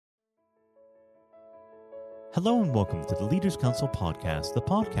Hello and welcome to the Leaders Council podcast, the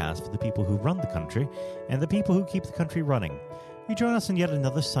podcast for the people who run the country and the people who keep the country running. You join us on yet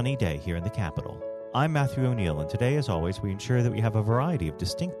another sunny day here in the capital. I'm Matthew O'Neill, and today, as always, we ensure that we have a variety of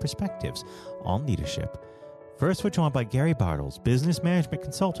distinct perspectives on leadership. First, we're joined by Gary Bartles, business management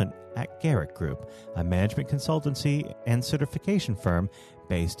consultant at Garek Group, a management consultancy and certification firm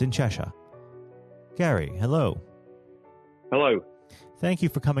based in Cheshire. Gary, hello. Hello. Thank you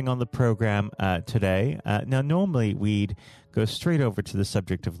for coming on the program today. Now, normally we'd go straight over to the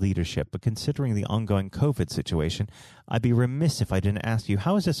subject of leadership, but considering the ongoing COVID situation, I'd be remiss if I didn't ask you,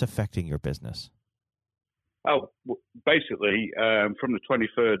 how is this affecting your business? Basically, from the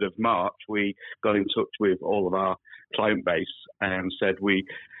 23rd of March, we got in touch with all of our client base and said we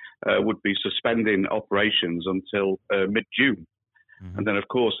would be suspending operations until mid-June. Mm-hmm. And then, of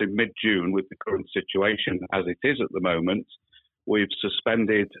course, in mid-June, with the current situation as it is at the moment, we've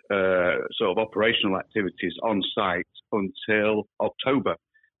suspended sort of operational activities on site until October,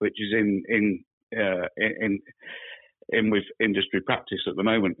 which is in with industry practice at the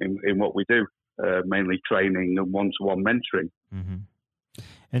moment in what we do, mainly training and one-to-one mentoring. Mm-hmm.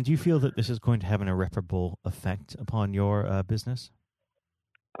 And do you feel that this is going to have an irreparable effect upon your business?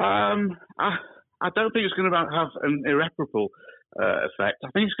 I don't think it's going to have an irreparable effect.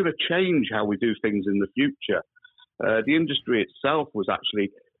 I think it's going to change how we do things in the future. The industry itself was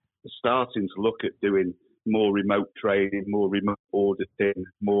actually starting to look at doing more remote training, more remote auditing,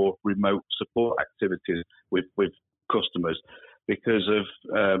 more remote support activities with customers because of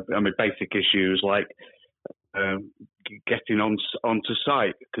basic issues like getting onto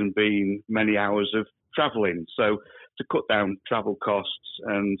site can be many hours of travelling. So to cut down travel costs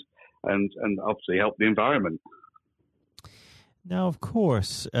and obviously help the environment. Now, of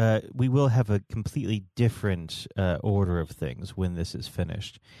course, we will have a completely different order of things when this is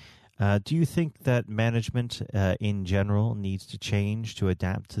finished. Do you think that management in general needs to change to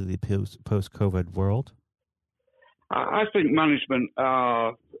adapt to the post-COVID world? I think management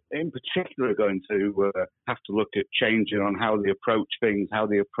are, in particular, going to have to look at changing on how they approach things, how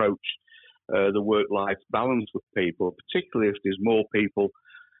they approach the work-life balance with people, particularly if there's more people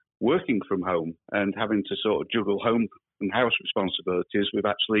working from home and having to sort of juggle home and house responsibilities with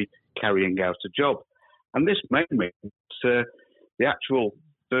actually carrying out a job. And this may mean that the actual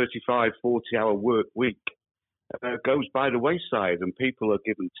 35, 40-hour work week goes by the wayside and people are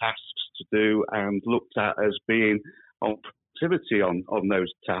given tasks to do and looked at as being on productivity on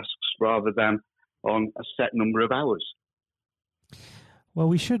those tasks rather than on a set number of hours. Well,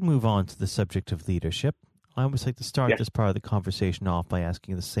 we should move on to the subject of leadership. I always like to start this part of the conversation off by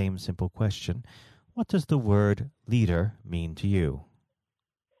asking the same simple question. What does the word leader mean to you?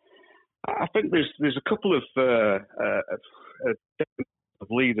 I think there's a couple of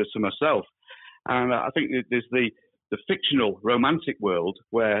leaders to myself. And I think there's the fictional romantic world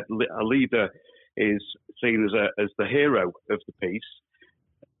where a leader is seen as the hero of the piece.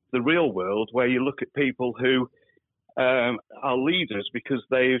 The real world where you look at people who are leaders because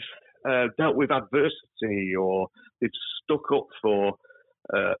they've dealt with adversity or they've stuck up for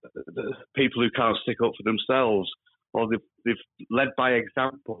the people who can't stick up for themselves, or they've led by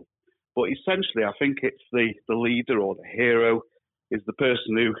example. But essentially, I think it's the leader or the hero is the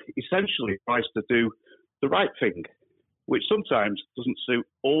person who essentially tries to do the right thing, which sometimes doesn't suit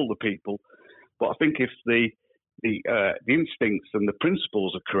all the people. But I think if the instincts and the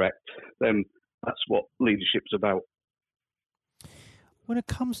principles are correct, then that's what leadership's about. When it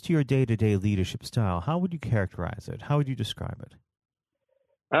comes to your day-to-day leadership style, how would you characterize it? How would you describe it?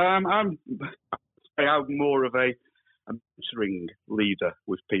 I'm more of a mentoring leader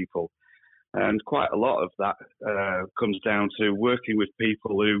with people. And quite a lot of that comes down to working with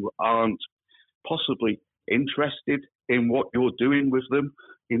people who aren't possibly interested in what you're doing with them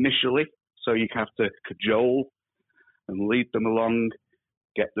initially. So you have to cajole and lead them along,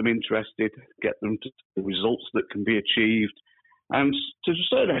 get them interested, get them to the results that can be achieved. And to a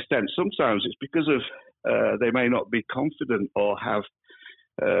certain extent, sometimes it's because of they may not be confident or have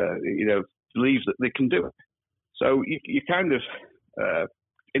believe that they can do it. So you kind of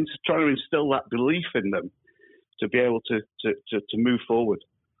trying to instill that belief in them to be able to move forward.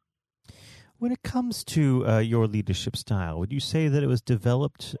 When it comes to your leadership style, would you say that it was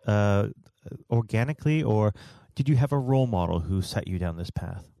developed organically, or did you have a role model who set you down this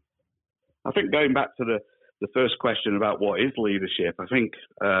path? I think going back to the first question about what is leadership, I think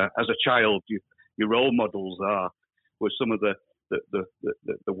as a child, your role models were some of the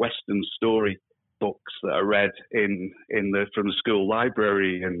Western story books that are read from the school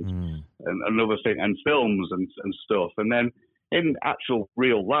library and another thing, and films and stuff. And then in actual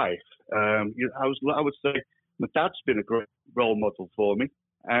real life, I would say My dad's been a great role model for me,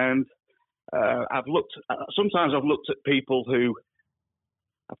 and sometimes I've looked at people who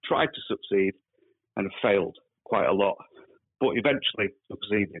have tried to succeed and have failed quite a lot, but eventually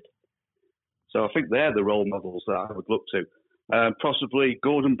succeeded. So I think they're the role models that I would look to. Possibly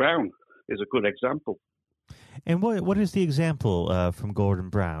Gordon Brown is a good example. And what is the example from Gordon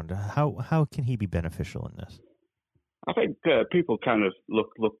Brown? How can he be beneficial in this? I think people kind of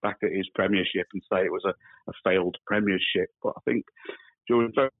look back at his premiership and say it was a failed premiership, but I think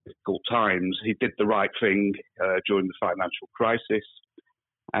during very difficult times he did the right thing during the financial crisis,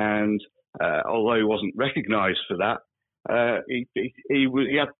 and although he wasn't recognised for that, he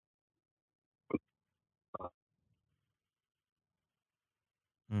had.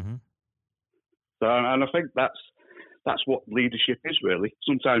 Mm-hmm. So, and I think that's what leadership is really.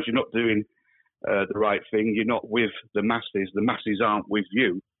 Sometimes you're not doing the right thing. You're not with the masses. The masses aren't with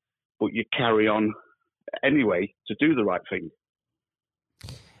you, but you carry on anyway to do the right thing.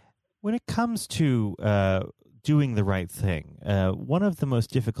 When it comes to doing the right thing, one of the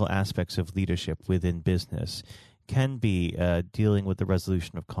most difficult aspects of leadership within business can be dealing with the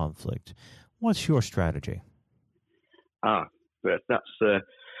resolution of conflict. What's your strategy? But that's.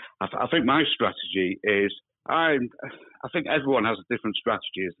 I think my strategy is. I think everyone has different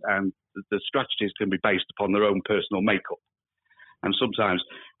strategies, and the strategies can be based upon their own personal makeup. And sometimes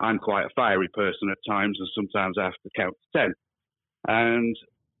I'm quite a fiery person at times, and sometimes I have to count to 10. And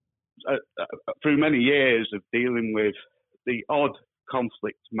through many years of dealing with the odd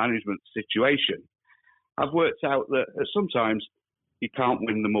conflict management situation, I've worked out that sometimes you can't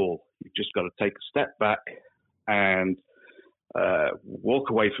win them all. You've just got to take a step back and walk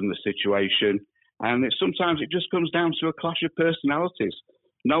away from the situation. And sometimes it just comes down to a clash of personalities.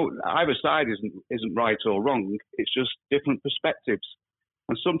 No, either side isn't right or wrong. It's just different perspectives.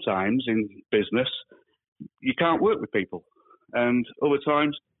 And sometimes in business, you can't work with people. And other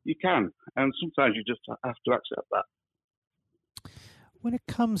times you can. And sometimes you just have to accept that. When it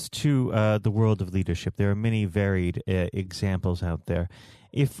comes to the world of leadership, there are many varied examples out there.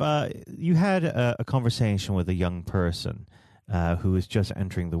 If you had a conversation with a young person who is just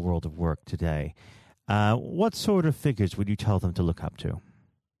entering the world of work today, what sort of figures would you tell them to look up to?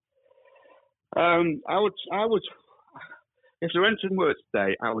 I would, if they're entering work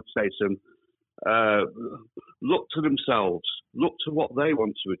today, I would say to them, look to themselves, look to what they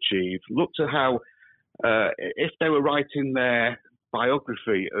want to achieve, look to how, if they were writing their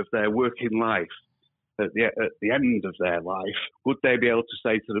biography of their working life at the end of their life, would they be able to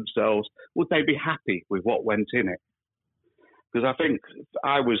say to themselves, would they be happy with what went in it? Because I think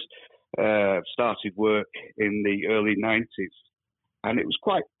I started work in the early 90s, and it was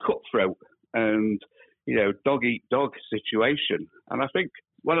quite cutthroat and, dog eat dog situation. And I think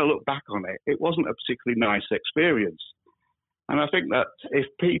when I look back on it, it wasn't a particularly nice experience. And I think that if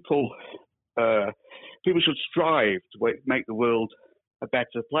people should strive to make the world a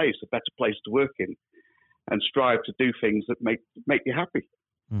better place to work in, and strive to do things that make you happy.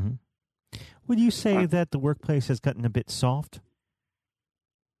 Mm-hmm. Would you say that the workplace has gotten a bit soft?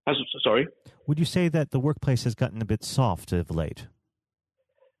 Sorry? Would you say that the workplace has gotten a bit soft of late?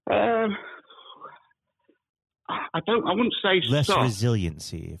 I wouldn't say less soft.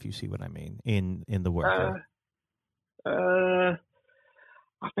 Resiliency, if you see what I mean, in the work. I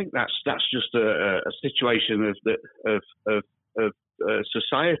think that's just a situation of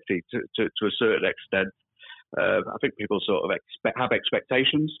society to a certain extent. I think people sort of have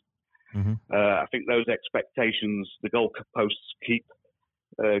expectations. Mm-hmm. I think those expectations, the goalposts keep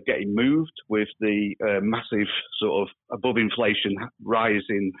getting moved with the massive sort of above inflation rise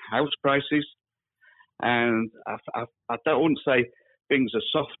in house prices. And I wouldn't say things are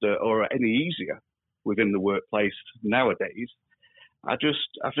softer or any easier within the workplace nowadays. I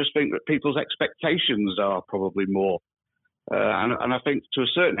just think that people's expectations are probably more, and I think to a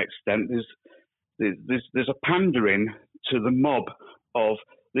certain extent there's a pandering to the mob of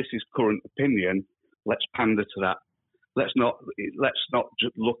this is current opinion. Let's pander to that. Let's not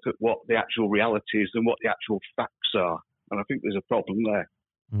just look at what the actual reality is and what the actual facts are. And I think there's a problem there.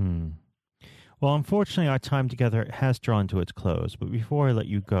 Mm. Well, unfortunately, our time together has drawn to its close. But before I let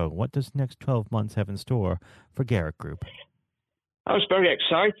you go, what does the next 12 months have in store for Garek Group? That was very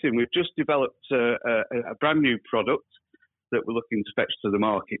exciting. We've just developed a brand new product that we're looking to fetch to the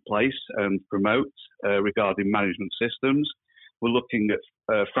marketplace and promote regarding management systems. We're looking at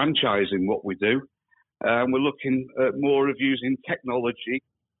franchising what we do. We're looking at more of using technology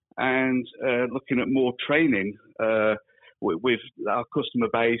and looking at more training with our customer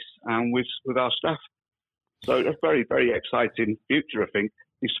base and with our staff. So it's a very, very exciting future, I think,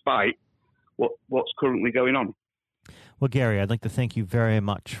 despite what's currently going on. Well, Gary, I'd like to thank you very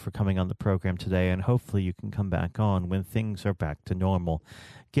much for coming on the program today, and hopefully you can come back on when things are back to normal.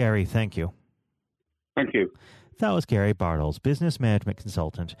 Gary, thank you. Thank you. That was Gary Bartles, business management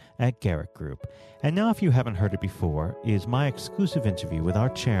consultant at Garek Group. And now, if you haven't heard it before, is my exclusive interview with our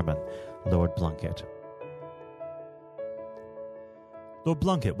chairman, Lord Blunkett. Lord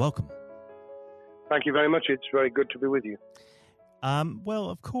Blunkett, welcome. Thank you very much. It's very good to be with you. Well,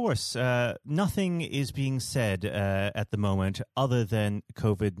 of course, nothing is being said at the moment other than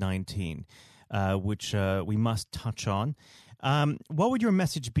COVID-19, which we must touch on. What would your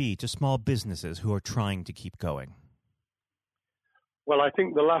message be to small businesses who are trying to keep going? Well, I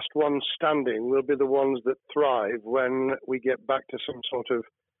think the last ones standing will be the ones that thrive when we get back to some sort of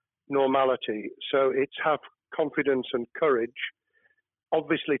normality. So it's have confidence and courage.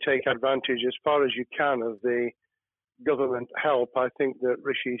 Obviously, take advantage as far as you can of the government help. I think that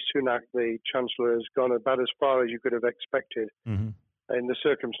Rishi Sunak, the Chancellor, has gone about as far as you could have expected. Mm-hmm. In the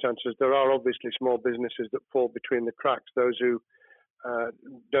circumstances. There are obviously small businesses that fall between the cracks. Those who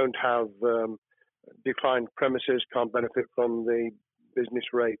don't have defined premises can't benefit from the business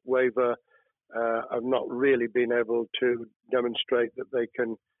rate waiver, have not really been able to demonstrate that they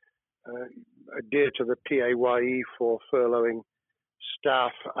can adhere to the PAYE for furloughing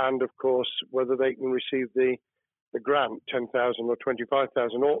staff, and of course whether they can receive the grant, 10,000 or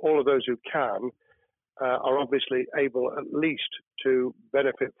 25,000. All of those who can are obviously able at least to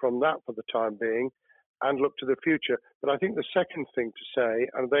benefit from that for the time being and look to the future. But I think the second thing to say,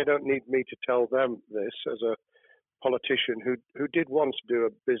 and they don't need me to tell them this as a politician who did once do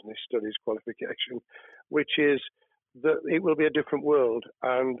a business studies qualification, which is that it will be a different world,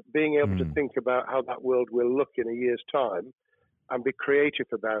 and being able to think about how that world will look in a year's time and be creative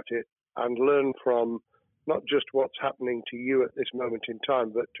about it and learn from not just what's happening to you at this moment in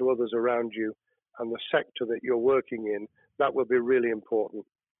time, but to others around you and the sector that you're working in, that will be really important.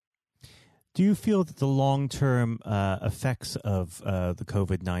 Do you feel that the long-term effects of the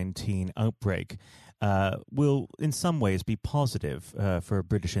COVID-19 outbreak will in some ways be positive for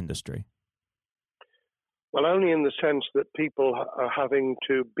British industry? Well, only in the sense that people are having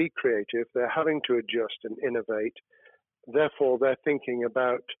to be creative, they're having to adjust and innovate. Therefore, they're thinking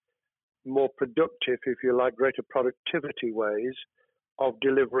about more productive, if you like, greater productivity ways of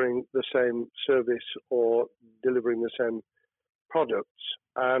delivering the same service or delivering the same products.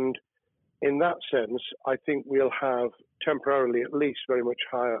 And in that sense, I think we'll have temporarily at least very much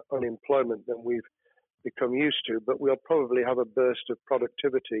higher unemployment than we've become used to, but we'll probably have a burst of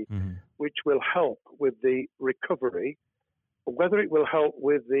productivity, which will help with the recovery. Whether it will help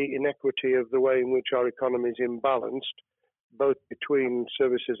with the inequity of the way in which our economy is imbalanced, both between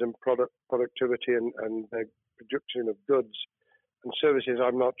services and productivity and the production of goods and services,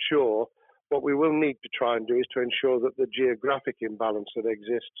 I'm not sure. What we will need to try and do is to ensure that the geographic imbalance that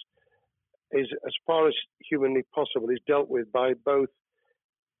exists is, as far as humanly possible, is dealt with by both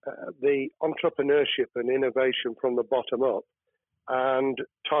the entrepreneurship and innovation from the bottom up and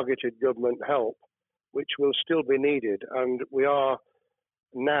targeted government help, which will still be needed. And we are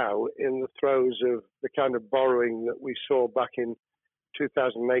now in the throes of the kind of borrowing that we saw back in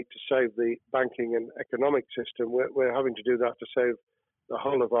 2008 to save the banking and economic system. We're having to do that to save the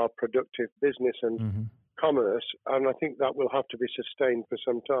whole of our productive business and commerce, and I think that will have to be sustained for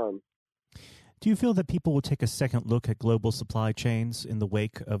some time. Do you feel that people will take a second look at global supply chains in the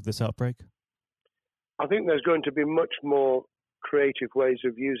wake of this outbreak? I think there's going to be much more creative ways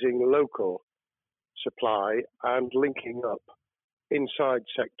of using local supply and linking up inside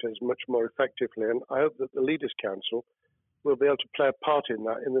sectors much more effectively. And I hope that the Leaders' Council will be able to play a part in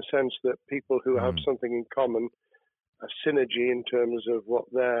that, in the sense that people who have something in common, a synergy in terms of what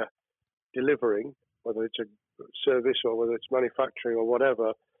they're delivering, whether it's a service or whether it's manufacturing or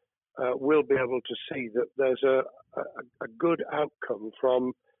whatever, will be able to see that there's a good outcome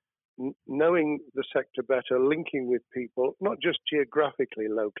from knowing the sector better, linking with people, not just geographically,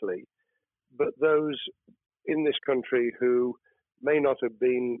 locally, but those in this country who may not have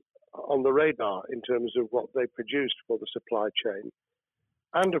been on the radar in terms of what they produced for the supply chain.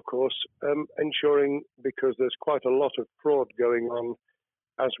 And of course, ensuring, because there's quite a lot of fraud going on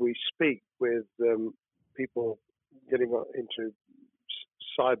as we speak with people getting into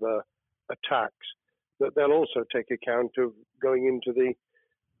cyber attacks, that they'll also take account of going into the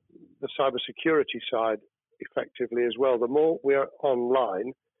cyber security side effectively as well. The more we are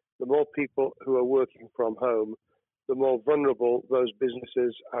online, the more people who are working from home, the more vulnerable those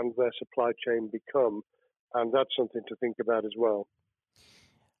businesses and their supply chain become. And that's something to think about as well.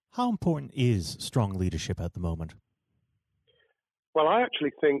 How important is strong leadership at the moment? Well, I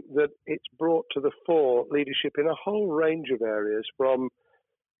actually think that it's brought to the fore leadership in a whole range of areas, from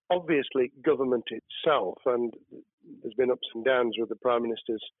obviously government itself, and there's been ups and downs with the Prime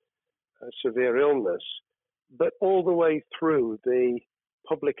Minister's severe illness, but all the way through the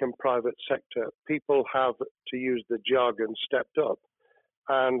public and private sector. People have, to use the jargon, stepped up,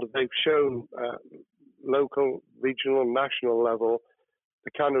 and they've shown local, regional, national level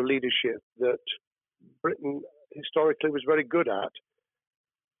the kind of leadership that Britain historically was very good at.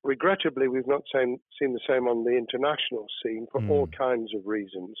 Regrettably, we've not seen the same on the international scene for all kinds of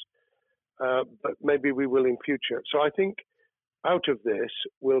reasons, but maybe we will in future. So I think out of this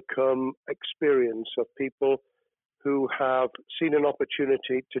will come experience of people who have seen an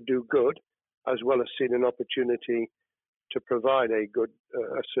opportunity to do good, as well as seen an opportunity to provide a good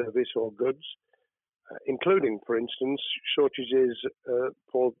service or goods, including, for instance, shortages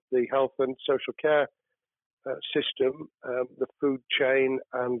for the health and social care system, the food chain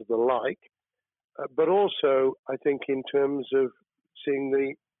and the like. But also, I think in terms of seeing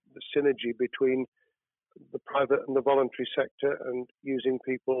the synergy between the private and the voluntary sector and using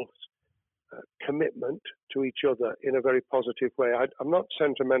people's commitment to each other in a very positive way. I'm not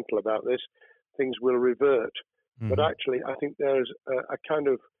sentimental about this. Things will revert. But actually, I think there's a kind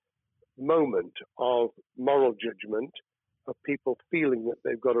of moment of moral judgment of people feeling that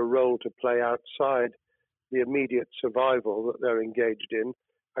they've got a role to play outside the immediate survival that they're engaged in.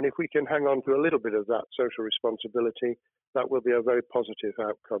 And if we can hang on to a little bit of that social responsibility, that will be a very positive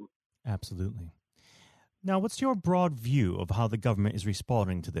outcome. Absolutely. Now, what's your broad view of how the government is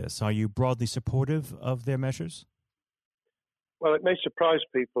responding to this? Are you broadly supportive of their measures? Well, it may surprise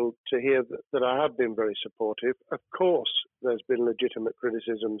people to hear that I have been very supportive. Of course, there's been legitimate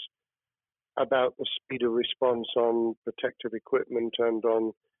criticisms about the speed of response on protective equipment and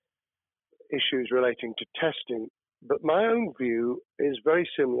on issues relating to testing. But my own view is very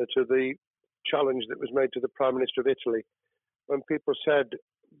similar to the challenge that was made to the Prime Minister of Italy when people said,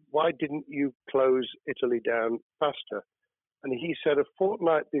 why didn't you close Italy down faster? And he said, a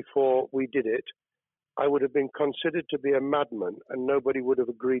fortnight before we did it, I would have been considered to be a madman and nobody would have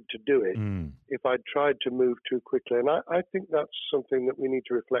agreed to do it if I'd tried to move too quickly. And I think that's something that we need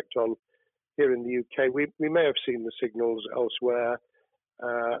to reflect on here in the UK. We may have seen the signals elsewhere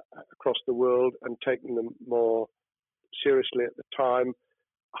across the world and taken them more seriously at the time.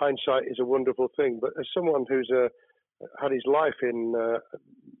 Hindsight is a wonderful thing, but as someone who's had his life in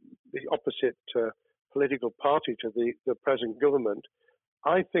the opposite political party to the present government,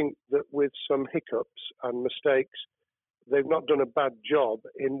 I think that with some hiccups and mistakes, they've not done a bad job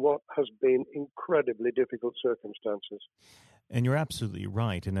in what has been incredibly difficult circumstances. And you're absolutely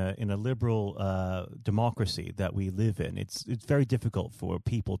right. In a liberal democracy that we live in, it's very difficult for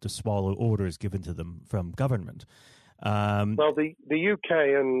people to swallow orders given to them from government. Well, the UK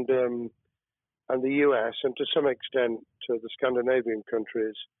and the US, and to some extent the Scandinavian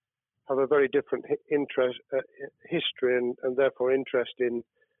countries, have a very different history and therefore interest in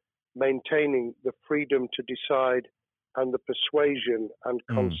maintaining the freedom to decide and the persuasion and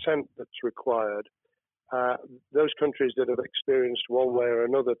consent that's required. Those countries that have experienced one way or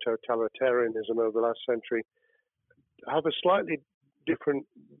another totalitarianism over the last century have a slightly different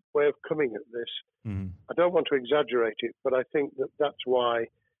way of coming at this. I don't want to exaggerate it, but I think that that's why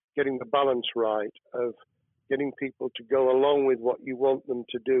getting the balance right of getting people to go along with what you want them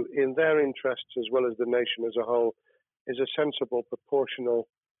to do in their interests as well as the nation as a whole is a sensible, proportional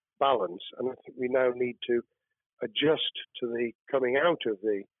balance. And I think we now need to adjust to the coming out of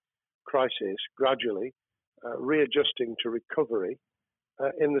the crisis gradually, readjusting to recovery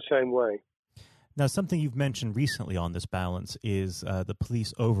in the same way. Now, something you've mentioned recently on this balance is the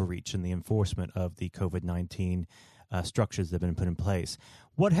police overreach in the enforcement of the COVID-19 structures that have been put in place.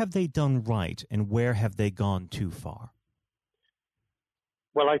 What have they done right, and where have they gone too far?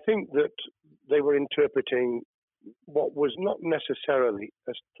 Well, I think that they were interpreting what was not necessarily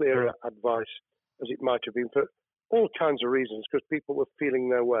as clear advice as it might have been for all kinds of reasons, because people were feeling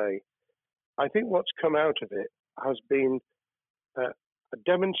their way. I think what's come out of it has been a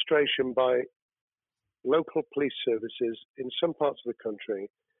demonstration by local police services in some parts of the country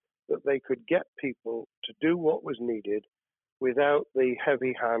that they could get people to do what was needed without the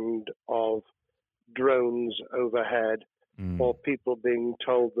heavy hand of drones overhead or people being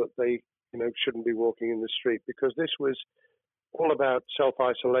told that they shouldn't be walking in the street, because this was all about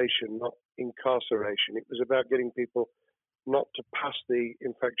self-isolation, not incarceration. It was about getting people not to pass the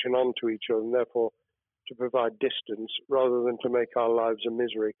infection on to each other and therefore to provide distance rather than to make our lives a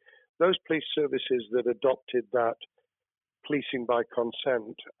misery. Those police services that adopted that policing by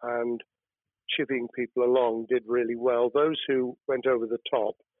consent and chivying people along did really well. Those who went over the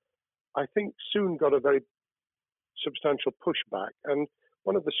top, I think, soon got a very substantial pushback. And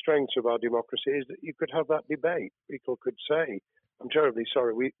one of the strengths of our democracy is that you could have that debate. People could say, I'm terribly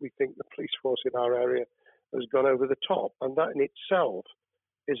sorry, we think the police force in our area has gone over the top. And that in itself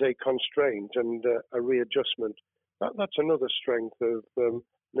is a constraint and a readjustment. That's another strength of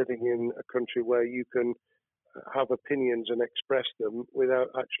living in a country where you can have opinions and express them without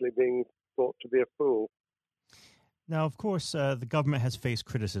actually being thought to be a fool. Now, of course, the government has faced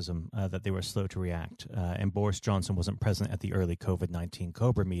criticism that they were slow to react, and Boris Johnson wasn't present at the early COVID-19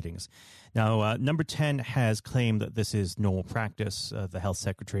 COBRA meetings. Now, Number 10 has claimed that this is normal practice. The health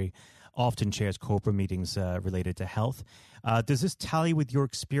secretary often chairs COBRA meetings related to health. Does this tally with your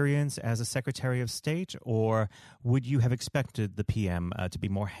experience as a Secretary of State, or would you have expected the PM to be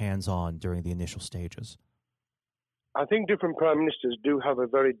more hands-on during the initial stages? I think different prime ministers do have a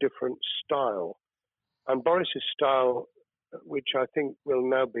very different style. And Boris's style, which I think will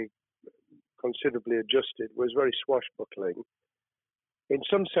now be considerably adjusted, was very swashbuckling. In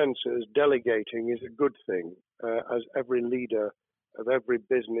some senses, delegating is a good thing, as every leader of every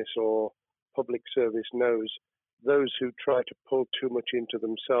business or public service knows. Those who try to pull too much into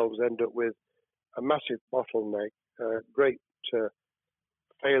themselves end up with a massive bottleneck, great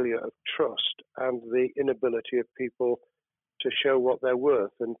failure of trust, and the inability of people to show what they're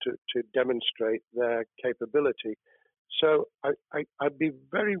worth and to demonstrate their capability. So I'd be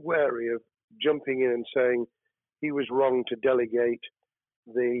very wary of jumping in and saying he was wrong to delegate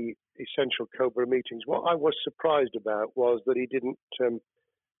the essential COBRA meetings. What I was surprised about was that he didn't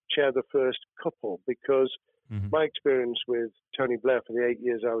chair the first couple, because my experience with Tony Blair for the 8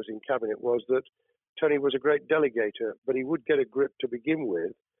 years I was in Cabinet was that Tony was a great delegator, but he would get a grip to begin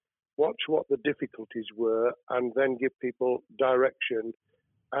with, watch what the difficulties were, and then give people direction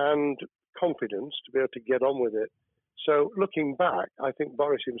and confidence to be able to get on with it. So looking back, I think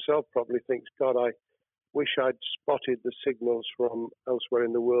Boris himself probably thinks, God, I wish I'd spotted the signals from elsewhere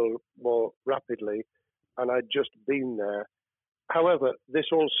in the world more rapidly, and I'd just been there. However, this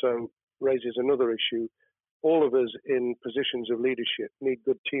also raises another issue. All of us in positions of leadership need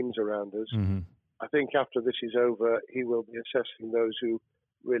good teams around us. I think after this is over, he will be assessing those who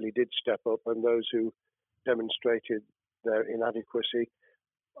really did step up and those who demonstrated their inadequacy.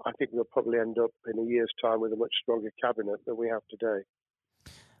 I think we'll probably end up in a year's time with a much stronger cabinet than we have today.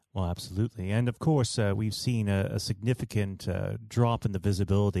 Well, absolutely. And of course, we've seen a significant drop in the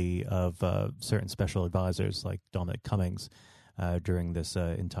visibility of certain special advisors like Dominic Cummings during this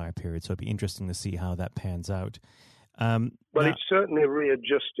entire period. So it'd be interesting to see how that pans out. It's certainly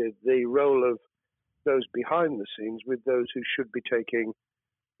readjusted the role of those behind the scenes with those who should be taking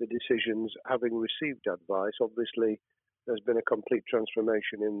the decisions, having received advice. Obviously, there's been a complete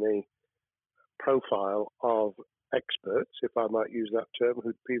transformation in the profile of experts, if I might use that term,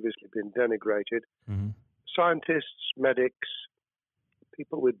 who'd previously been denigrated. Scientists, medics,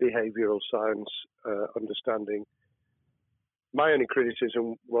 people with behavioral science understanding. My only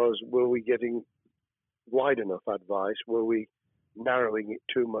criticism was, were we getting wide enough advice? Were we narrowing it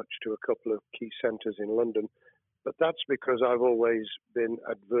too much to a couple of key centres in London? But that's because I've always been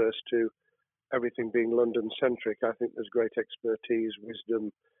adverse to everything being London-centric. I think there's great expertise,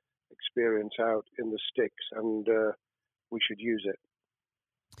 wisdom, experience out in the sticks, and we should use it.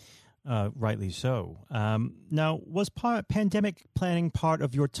 Rightly so. Now, was pandemic planning part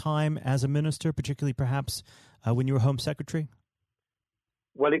of your time as a minister, particularly perhaps when you were Home Secretary?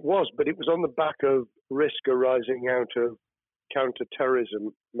 Well, it was, but it was on the back of risk arising out of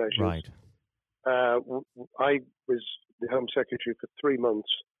counter-terrorism measures. Right. I was the Home Secretary for 3 months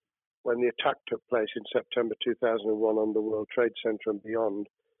when the attack took place in September 2001 on the World Trade Center and beyond.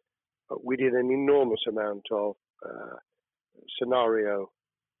 We did an enormous amount of scenario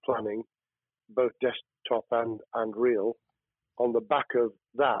planning, both desktop and real. On the back of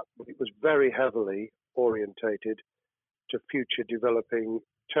that, it was very heavily orientated to future developing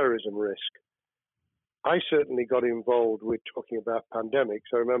terrorism risk. I certainly got involved with talking about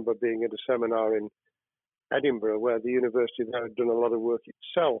pandemics. I remember being at a seminar in Edinburgh where the university there had done a lot of work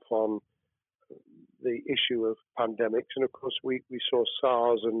itself on the issue of pandemics. And of course, we saw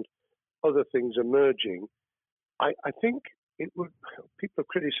SARS and other things emerging. I think people have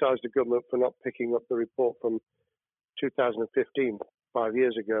criticised the government for not picking up the report from 2015, 5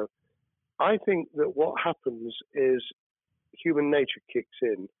 years ago. I think that what happens is human nature kicks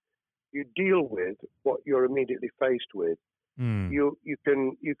in. You deal with what you're immediately faced with. You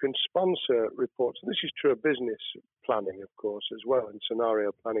can sponsor reports, and this is true of business planning, of course, as well, and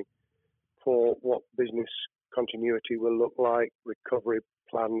scenario planning for what business continuity will look like, recovery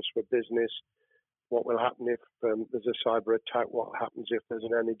plans for business, what will happen if there's a cyber attack, what happens if there's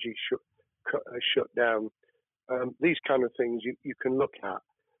an energy shutdown. These kind of things you can look at,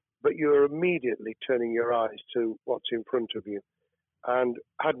 but you're immediately turning your eyes to what's in front of you. And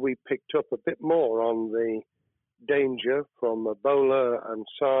had we picked up a bit more on the danger from Ebola and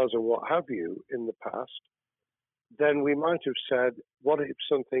SARS and what have you in the past, then we might have said, what if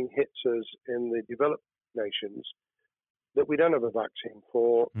something hits us in the developed nations that we don't have a vaccine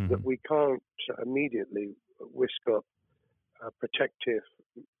for, that we can't immediately whisk up protective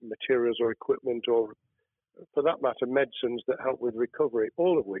materials or equipment, or for that matter, medicines that help with recovery,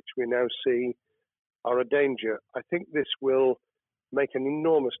 all of which we now see are a danger. I think this will make an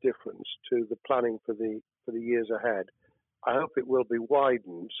enormous difference to the planning for the years ahead. I hope it will be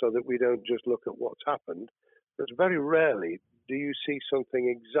widened so that we don't just look at what's happened, but very rarely do you see something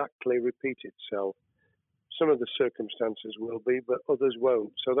exactly repeat itself. Some of the circumstances will be, but others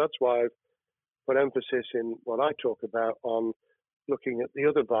won't. So that's why I've put emphasis in what I talk about on looking at the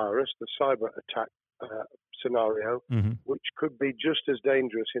other virus, the cyber attack scenario, which could be just as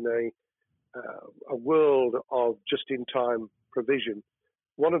dangerous in a world of just-in-time provision.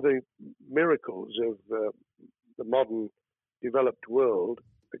 One of the miracles of the modern developed world,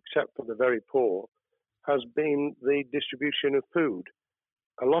 except for the very poor, has been the distribution of food.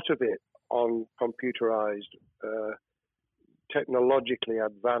 A lot of it on computerized, technologically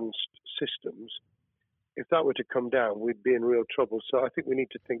advanced systems. If that were to come down, we'd be in real trouble. So I think we need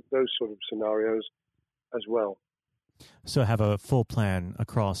to think those sort of scenarios as well. So have a full plan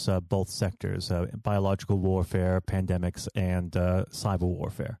across both sectors, biological warfare, pandemics, and cyber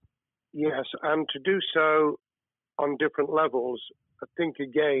warfare. Yes, and to do so on different levels. I think,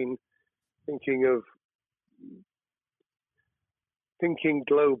 again, thinking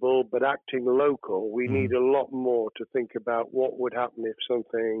global but acting local, we need a lot more to think about what would happen if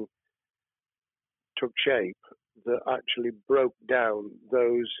something took shape that actually broke down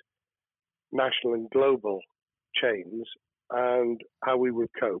those national and global chains and how we would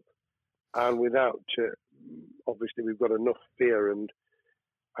cope. And without, obviously, we've got enough fear and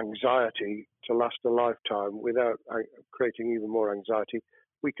anxiety to last a lifetime. Without creating even more anxiety,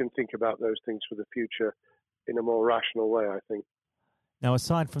 we can think about those things for the future in a more rational way, I think. Now,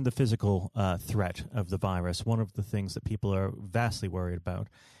 aside from the physical threat of the virus, one of the things that people are vastly worried about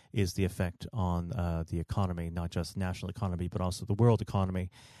is the effect on the economy, not just national economy, but also the world economy.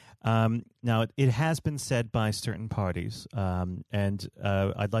 Now, it has been said by certain parties, and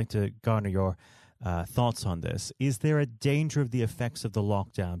I'd like to garner your thoughts on this. Is there a danger of the effects of the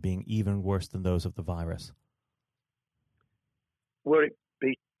lockdown being even worse than those of the virus? Were it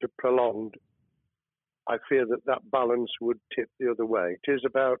be prolonged, I fear that balance would tip the other way. It is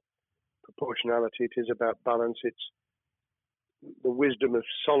about proportionality. It is about balance. It's the wisdom of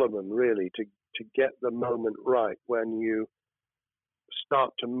Solomon, really, to get the moment right when you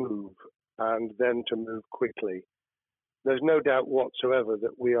start to move and then to move quickly. There's no doubt whatsoever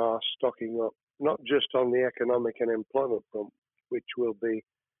that we are stocking up, not just on the economic and employment front, which will be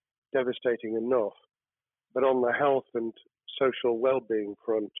devastating enough, but on the health and social well-being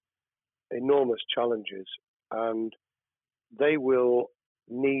front, enormous challenges, and they will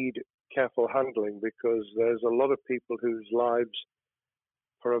need careful handling because there's a lot of people whose lives,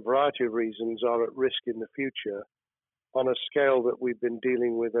 for a variety of reasons, are at risk in the future on a scale that we've been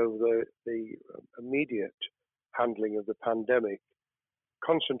dealing with over the immediate handling of the pandemic,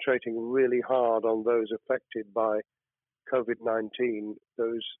 concentrating really hard on those affected by COVID-19,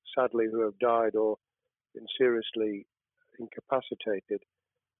 those sadly who have died or been seriously incapacitated.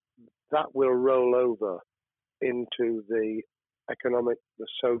 That will roll over into the economic, the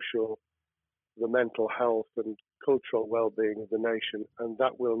social, the mental health and cultural well-being of the nation, and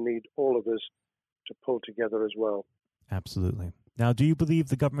that will need all of us to pull together as well. Absolutely. Now, do you believe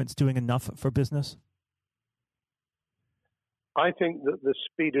the government's doing enough for business? I think that the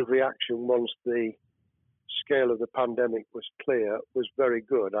speed of reaction once the scale of the pandemic was clear was very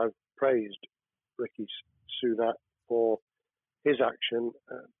good. I've praised Rishi Sunak for his action.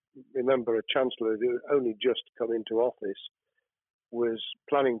 Remember, a chancellor who only just come into office was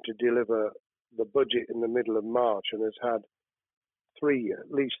planning to deliver the budget in the middle of March and has had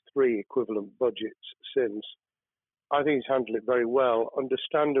at least three equivalent budgets since. I think he's handled it very well.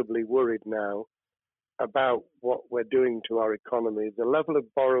 Understandably worried now about what we're doing to our economy. The level of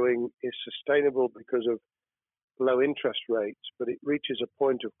borrowing is sustainable because of low interest rates, but it reaches a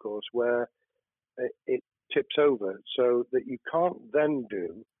point, of course, where it tips over so that you can't then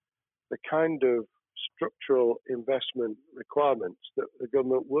do the kind of structural investment requirements that the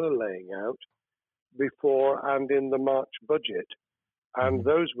government were laying out before and in the March budget. And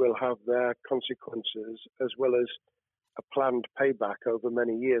those will have their consequences as well as a planned payback over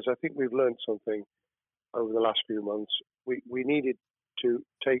many years. I think we've learned something over the last few months. We needed to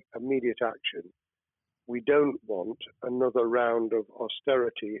take immediate action. We don't want another round of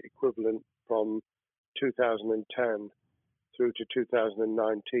austerity equivalent from 2010 through to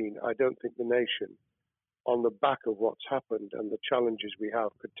 2019. I don't think the nation, on the back of what's happened and the challenges we have,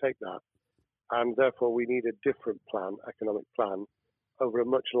 could take that. And therefore, we need a different plan, economic plan, over a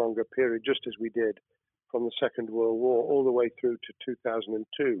much longer period, just as we did from the Second World War all the way through to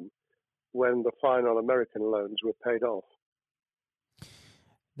 2002, when the final American loans were paid off.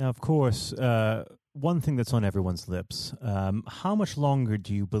 Now, of course, one thing that's on everyone's lips, how much longer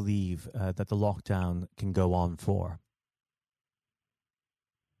do you believe that the lockdown can go on for?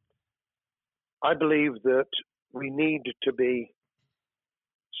 I believe that we need to be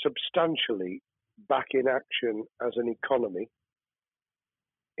substantially back in action as an economy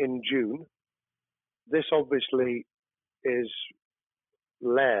in June. This obviously is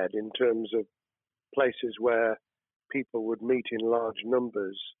led in terms of places where people would meet in large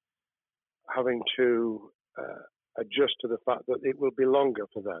numbers, having to adjust to the fact that it will be longer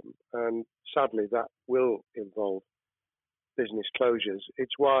for them. And sadly, that will involve business closures.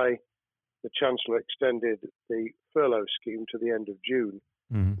 It's why the Chancellor extended the furlough scheme to the end of June.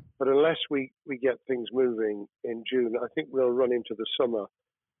 Mm-hmm. But unless we get things moving in June, I think we'll run into the summer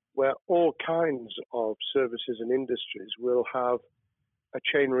where all kinds of services and industries will have a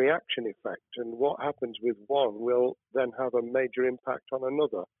chain reaction effect. And what happens with one will then have a major impact on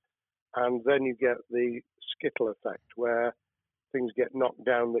another. And then you get the skittle effect where things get knocked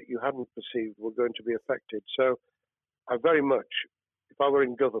down that you hadn't perceived were going to be affected. So I very much, if I were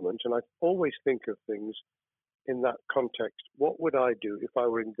in government, and I always think of things in that context, what would I do if I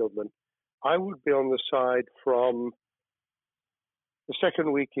were in government? I would be on the side from the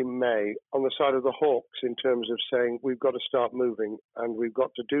second week in May, on the side of the hawks in terms of saying we've got to start moving, and we've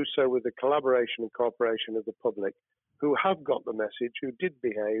got to do so with the collaboration and cooperation of the public who have got the message, who did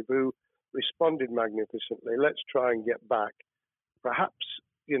behave, who responded magnificently. Let's try and get back, perhaps,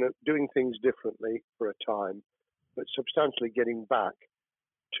 doing things differently for a time, but substantially getting back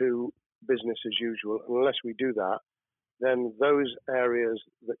to business as usual. And unless we do that, then those areas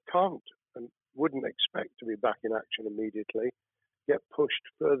that can't and wouldn't expect to be back in action immediately get pushed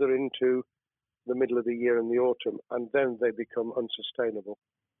further into the middle of the year and the autumn, and then they become unsustainable.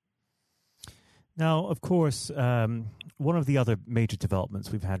 Now, of course, one of the other major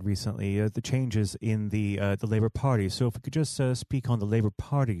developments we've had recently are the changes in the Labour Party. So if we could just speak on the Labour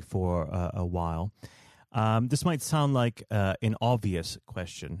Party for a while. This might sound like an obvious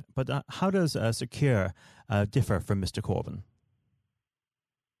question, but how does Sir Keir differ from Mr. Corbyn?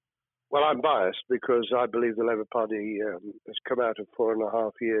 Well, I'm biased because I believe the Labour Party has come out of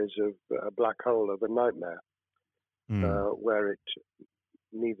 4.5 years of a black hole of a nightmare, where it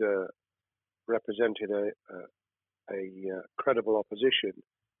neither represented a credible opposition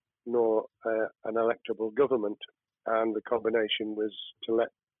nor an electable government, and the combination was to let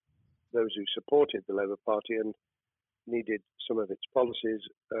those who supported the Labour Party and needed some of its policies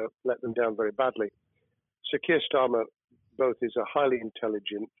let them down very badly. Sir Keir Starmer both is a highly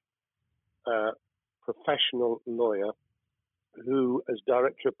intelligent, professional lawyer who, as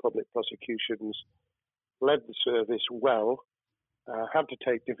Director of Public Prosecutions, led the service well, had to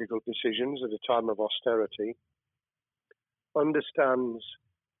take difficult decisions at a time of austerity, understands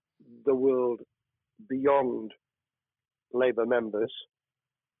the world beyond Labour members,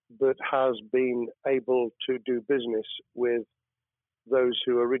 but has been able to do business with those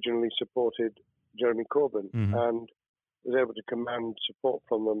who originally supported Jeremy Corbyn and was able to command support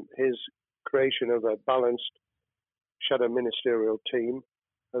from them. His creation of a balanced shadow ministerial team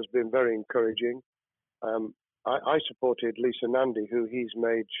has been very encouraging. I supported Lisa Nandy, who he's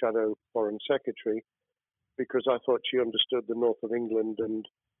made shadow foreign secretary, because I thought she understood the north of England and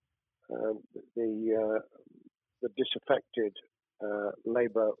the disaffected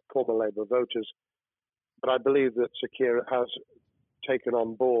former Labour voters. But I believe that Sir Keir has taken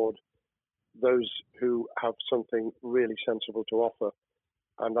on board those who have something really sensible to offer.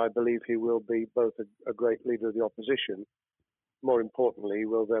 And I believe he will be both a great leader of the opposition. More importantly, he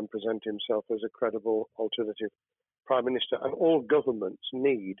will then present himself as a credible alternative prime minister. And all governments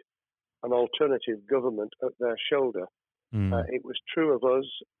need an alternative government at their shoulder. It was true of us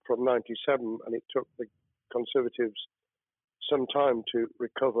from 97, and it took the Conservatives some time to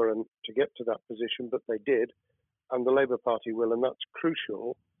recover and to get to that position, but they did, and the Labour Party will, and that's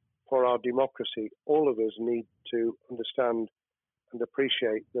crucial for our democracy. All of us need to understand and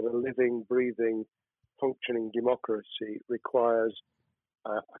appreciate that a living, breathing, functioning democracy requires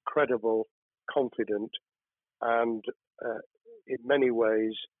a credible, confident, and in many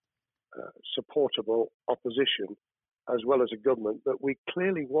ways supportable opposition, as well as a government that we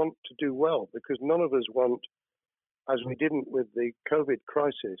clearly want to do well, because none of us want, as we didn't with the COVID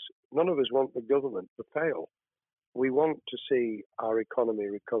crisis, none of us want the government to fail. We want to see our economy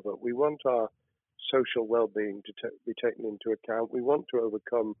recover. We want our social well-being to be taken into account. We want to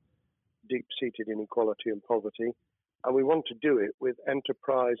overcome deep-seated inequality and poverty. And we want to do it with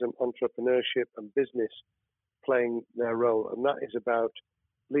enterprise and entrepreneurship and business playing their role. And that is about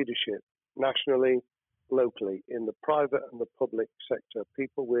leadership nationally, locally, in the private and the public sector.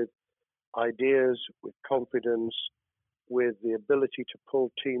 People with ideas, with confidence, with the ability to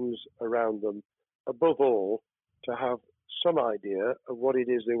pull teams around them. Above all, to have some idea of what it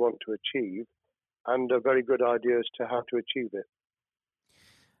is they want to achieve and a very good idea as to how to achieve it.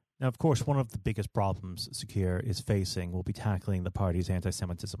 Now, of course, one of the biggest problems Secure is facing will be tackling the party's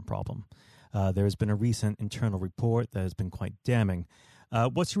anti-Semitism problem. There has been a recent internal report that has been quite damning.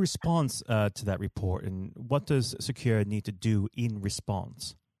 What's your response to that report, and what does Secure need to do in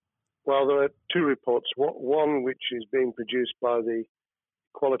response? Well, there are two reports. One which is being produced by the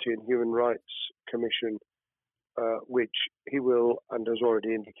Equality and Human Rights Commission, which he will, and has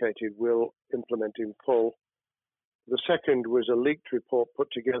already indicated, will implement in full. The second was a leaked report put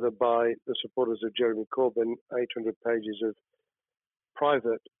together by the supporters of Jeremy Corbyn, 800 pages of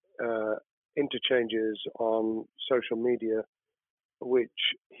private interchanges on social media, which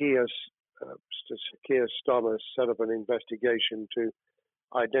he has, Keir Starmer, set up an investigation to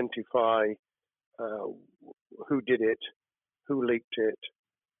identify who did it, who leaked it,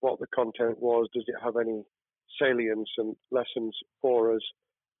 what the content was, does it have any salience and lessons for us,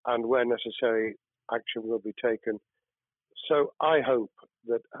 and where necessary, action will be taken. So I hope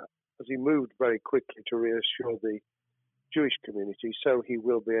that as he moved very quickly to reassure the Jewish community, so he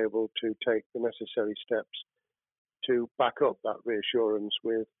will be able to take the necessary steps to back up that reassurance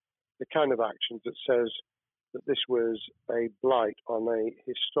with the kind of actions that says that this was a blight on a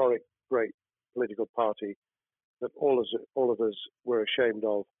historic great political party that all of us were ashamed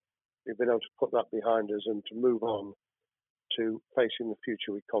of. We've been able to put that behind us and to move on to facing the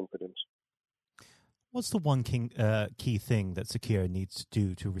future with confidence. What's the one key thing that Secure needs to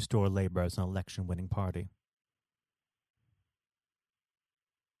do to restore Labour as an election-winning party?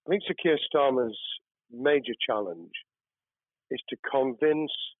 I think Sir Keir Starmer's major challenge is to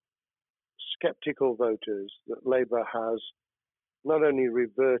convince sceptical voters that Labour has not only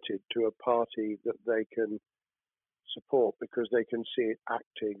reverted to a party that they can support because they can see it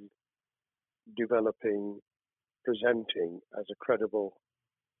acting, developing, presenting as a credible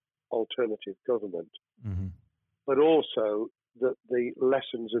alternative government, but also that the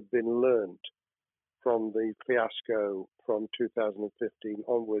lessons have been learned from the fiasco from 2015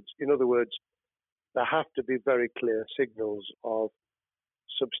 onwards. In other words, there have to be very clear signals of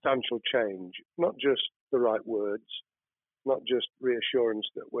substantial change, not just the right words, not just reassurance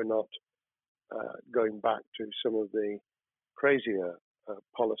that we're not going back to some of the crazier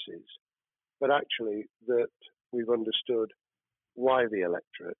policies, but actually that we've understood why the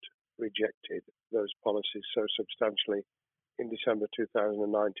electorate rejected those policies so substantially in December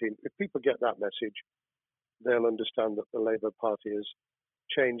 2019. If people get that message, they'll understand that the Labour Party has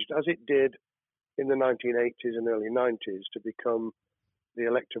changed, as it did in the 1980s and early 90s, to become the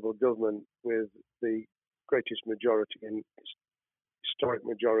electable government with the greatest majority and historic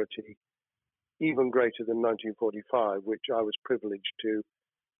majority, even greater than 1945, which I was privileged to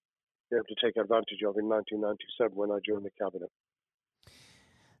be able to take advantage of in 1997 when I joined the cabinet.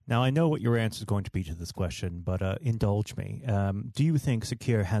 Now, I know what your answer is going to be to this question, but indulge me. Do you think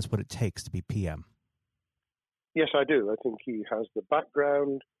Secure has what it takes to be PM? Yes, I do. I think he has the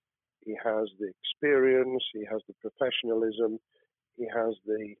background, he has the experience, he has the professionalism, he has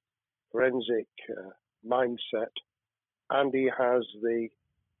the forensic mindset, and he has the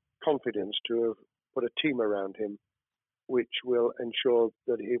confidence to have put a team around him which will ensure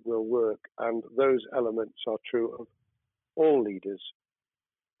that it will work. And those elements are true of all leaders.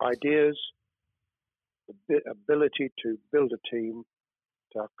 Ideas, the ability to build a team,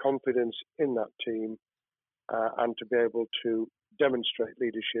 to have confidence in that team, and to be able to demonstrate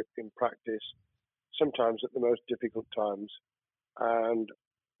leadership in practice, sometimes at the most difficult times. And,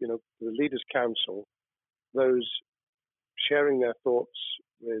 you know, the Leaders' Council, those sharing their thoughts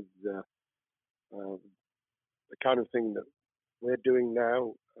with the kind of thing that we're doing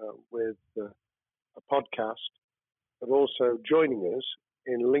now with a podcast, but also joining us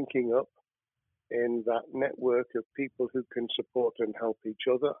in linking up in that network of people who can support and help each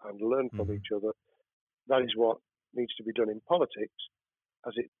other and learn from each other. That is what needs to be done in politics.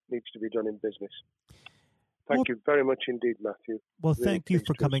 as it needs to be done in business. Thank you very much indeed, Matthew. Well, thank you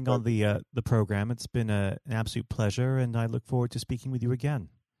for coming on the program. It's been an absolute pleasure, and I look forward to speaking with you again.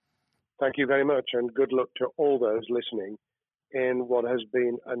 Thank you very much, and good luck to all those listening in what has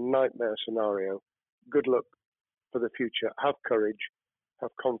been a nightmare scenario. Good luck for the future. Have courage,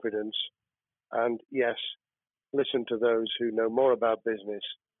 have confidence, and yes, listen to those who know more about business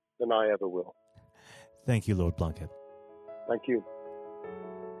than I ever will. Thank you, Lord Blunkett. Thank you.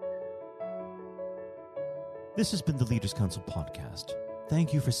 This has been the Leaders Council podcast.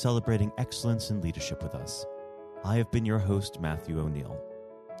 Thank you for celebrating excellence in leadership with us. I have been your host, Matthew O'Neill.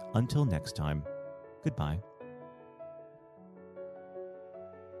 Until next time, goodbye.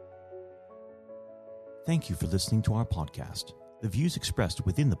 Thank you for listening to our podcast. The views expressed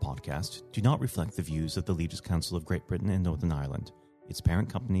within the podcast do not reflect the views of the Leaders Council of Great Britain and Northern Ireland, its parent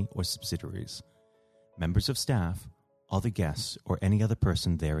company or subsidiaries, members of staff, other guests, or any other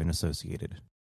person therein associated.